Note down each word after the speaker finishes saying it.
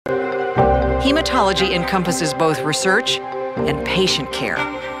Hematology encompasses both research and patient care,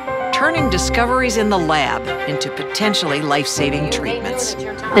 turning discoveries in the lab into potentially life-saving treatments.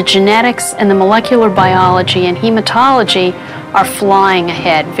 The genetics and the molecular biology and hematology are flying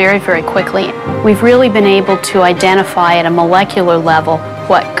ahead very, very quickly. We've really been able to identify at a molecular level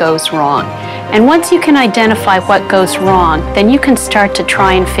what goes wrong. And once you can identify what goes wrong, then you can start to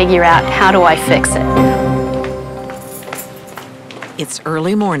try and figure out, how do I fix it? It's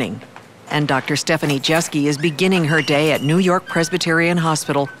early morning, and Dr. Stephanie Jeske is beginning her day at New York Presbyterian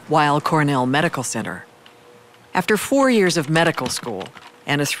Hospital, Weill Cornell Medical Center. After 4 years of medical school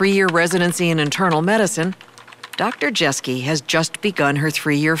and a 3-year residency in internal medicine, Dr. Jeske has just begun her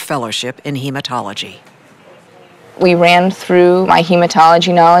 3-year fellowship in hematology. We ran through my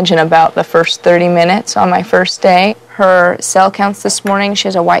hematology knowledge in about the first 30 minutes on my first day. Her cell counts this morning, she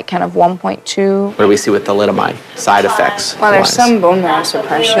has a white count of 1.2. What do we see with thalidomide? Side effects? Well, there's some bone marrow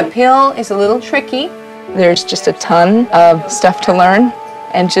suppression. The pill is a little tricky. There's just a ton of stuff to learn.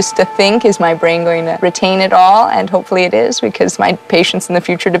 And just to think, is my brain going to retain it all? And hopefully it is, because my patients in the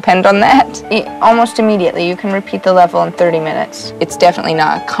future depend on that. Almost immediately, you can repeat the level in 30 minutes. It's definitely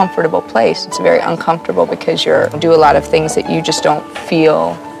not a comfortable place. It's very uncomfortable because you do a lot of things that you just don't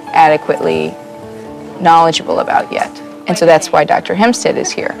feel adequately knowledgeable about yet. And so that's why Dr. Hempstead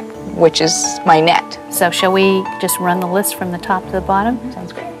is here, which is my net. So shall we just run the list from the top to the bottom?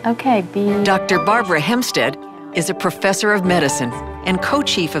 Sounds great. Okay, Dr. Barbara Hempstead is a professor of medicine and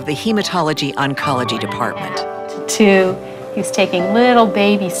co-chief of the Hematology Oncology Department. 2, he's taking little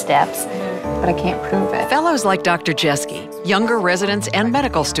baby steps. But I can't prove it. Fellows like Dr. Jeske, younger residents and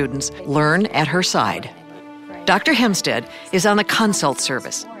medical students learn at her side. Dr. Hempstead is on the consult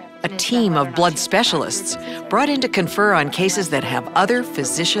service, a team of blood specialists brought in to confer on cases that have other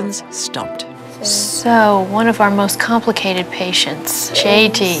physicians stumped. So, one of our most complicated patients,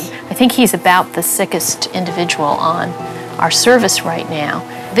 JD, I think he's about the sickest individual on our service right now.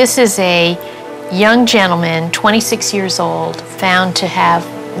 This is a young gentleman, 26 years old, found to have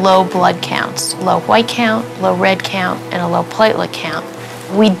low blood counts, low white count, low red count, and a low platelet count.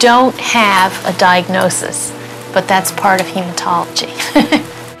 We don't have a diagnosis, but that's part of hematology.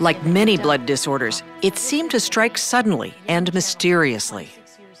 Like many blood disorders, it seemed to strike suddenly and mysteriously.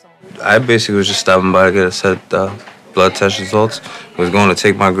 I basically was just stopping by to get a set of blood test results. I was going to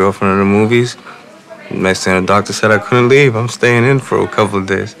take my girlfriend to the movies. Next thing the doctor said I couldn't leave. I'm staying in for a couple of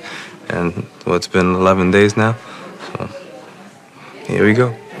days. And well, it's been 11 days now, so here we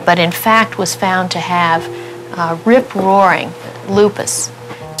go. But in fact was found to have rip-roaring lupus,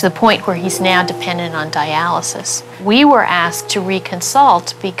 to the point where he's now dependent on dialysis. We were asked to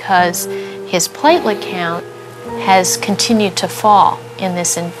reconsult because his platelet count has continued to fall in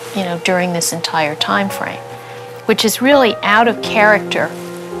this, during this entire time frame, which is really out of character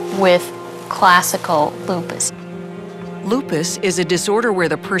with classical lupus. Lupus is a disorder where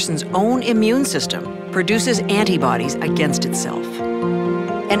the person's own immune system produces antibodies against itself.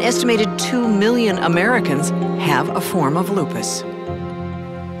 An estimated 2 million Americans have a form of lupus.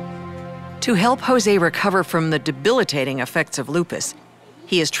 To help Jose recover from the debilitating effects of lupus,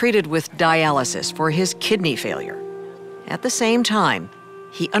 he is treated with dialysis for his kidney failure. At the same time,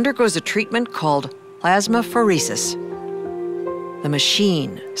 he undergoes a treatment called plasmapheresis. The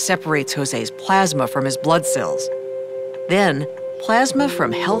machine separates Jose's plasma from his blood cells. Then, plasma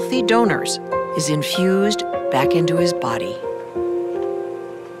from healthy donors is infused back into his body.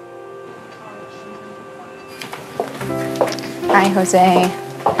 Hi, Jose.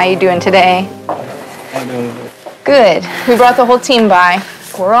 How you doing today? I'm doing Good. We brought the whole team by.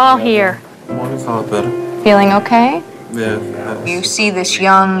 We're all here. It's all better. Feeling okay? Yeah. You see this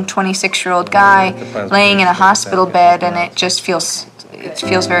young 26-year-old guy laying in a hospital bed, and it just feels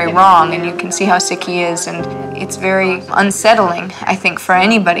very wrong, and you can see how sick he is, and it's very unsettling, I think, for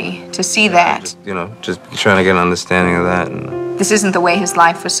anybody to see that. Just trying to get an understanding of that. And this isn't the way his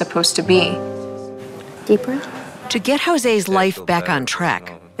life was supposed to be. Deeper? To get Jose's life back on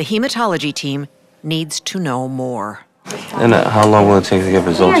track, the hematology team needs to know more. And how long will it take to get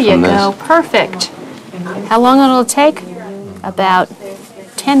results There you from this? go, perfect. How long it'll take? About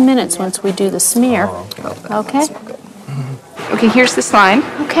 10 minutes once we do the smear. Okay? Okay, here's the slide.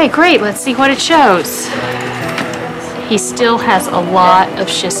 Okay, great. Let's see what it shows. He still has a lot of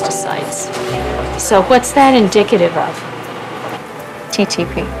schistocytes. So what's that indicative of?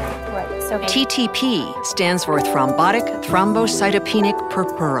 TTP. TTP stands for thrombotic thrombocytopenic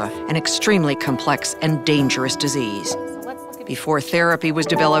purpura, an extremely complex and dangerous disease. Before therapy was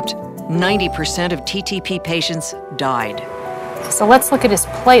developed, 90% of TTP patients died. So let's look at his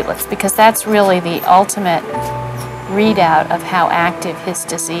platelets, because that's really the ultimate readout of how active his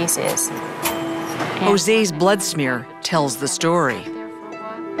disease is. Jose's blood smear tells the story.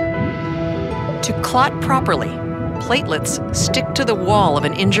 To clot properly, platelets stick to the wall of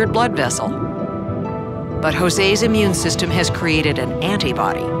an injured blood vessel. But Jose's immune system has created an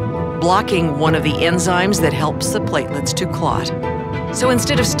antibody, blocking one of the enzymes that helps the platelets to clot. So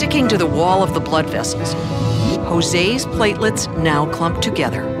instead of sticking to the wall of the blood vessels, Jose's platelets now clump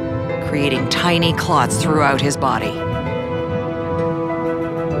together, creating tiny clots throughout his body.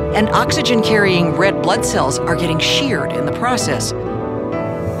 And oxygen-carrying red blood cells are getting sheared in the process,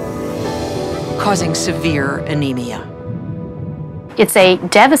 causing severe anemia. It's a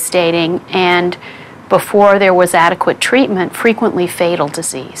devastating and, before there was adequate treatment, frequently fatal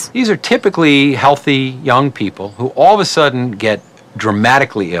disease. These are typically healthy young people who all of a sudden get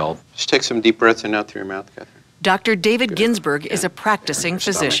dramatically ill. Just take some deep breaths in and out through your mouth, Catherine. Dr. David Ginsburg is a practicing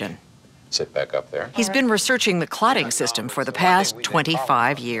physician. Sit back up there. He's been researching the clotting system for the past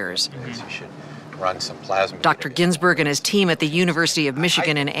 25 years. You should run some plasma. Dr. Ginsburg and his team at the University of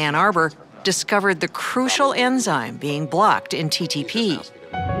Michigan in Ann Arbor discovered the crucial enzyme being blocked in TTP.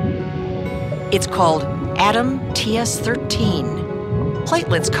 It's called ADAM TS13.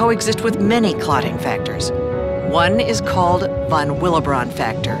 Platelets coexist with many clotting factors. One is called von Willebrand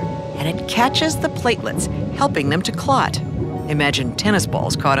factor, and it catches the platelets, helping them to clot. Imagine tennis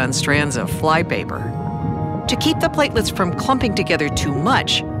balls caught on strands of flypaper. To keep the platelets from clumping together too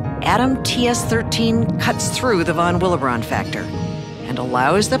much, ADAM TS13 cuts through the von Willebrand factor and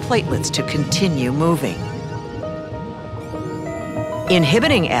allows the platelets to continue moving.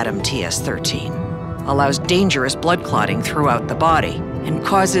 Inhibiting ADAM TS13 allows dangerous blood clotting throughout the body and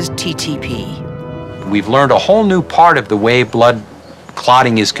causes TTP. We've learned a whole new part of the way blood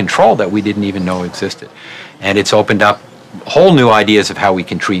clotting is controlled that we didn't even know existed. And it's opened up whole new ideas of how we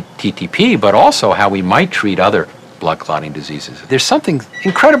can treat TTP, but also how we might treat other blood clotting diseases. There's something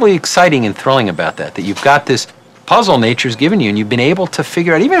incredibly exciting and thrilling about that you've got this puzzle nature's given you, and you've been able to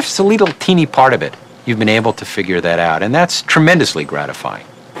figure out, even if it's a little teeny part of it, you've been able to figure that out, and that's tremendously gratifying.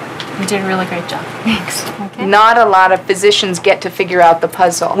 You did a really great job. Thanks. Okay. Not a lot of physicians get to figure out the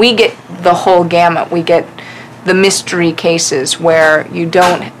puzzle. We get the whole gamut. We get the mystery cases where you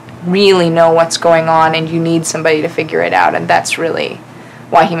don't really know what's going on and you need somebody to figure it out, and that's really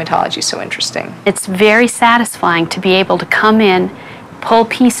why hematology is so interesting. It's very satisfying to be able to come in, pull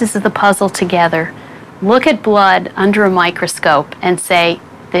pieces of the puzzle together, look at blood under a microscope, and say,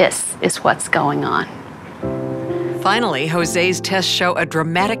 this is what's going on. Finally, Jose's tests show a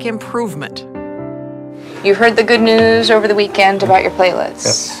dramatic improvement. You heard the good news over the weekend about your platelets.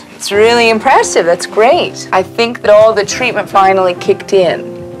 Yes. It's really impressive. That's great. I think that all the treatment finally kicked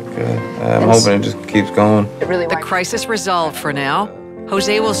in. Good. I'm hoping it just keeps going. It really The crisis resolved for now.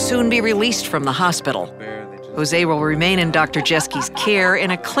 Jose will soon be released from the hospital. Jose will remain in Dr. Jeski's care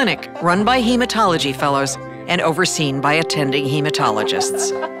in a clinic run by hematology fellows and overseen by attending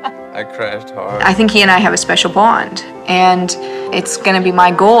hematologists. I crashed hard. I think he and I have a special bond, and it's going to be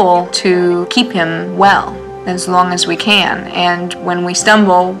my goal to keep him well as long as we can, and when we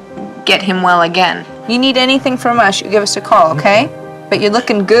stumble, get him well again. You need anything from us, you give us a call, okay? But you're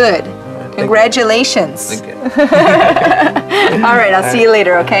looking good. Congratulations. Thank you. All right, I'll see you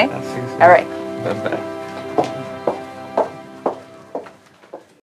later, okay? I'll see you soon. All right. Bye-bye.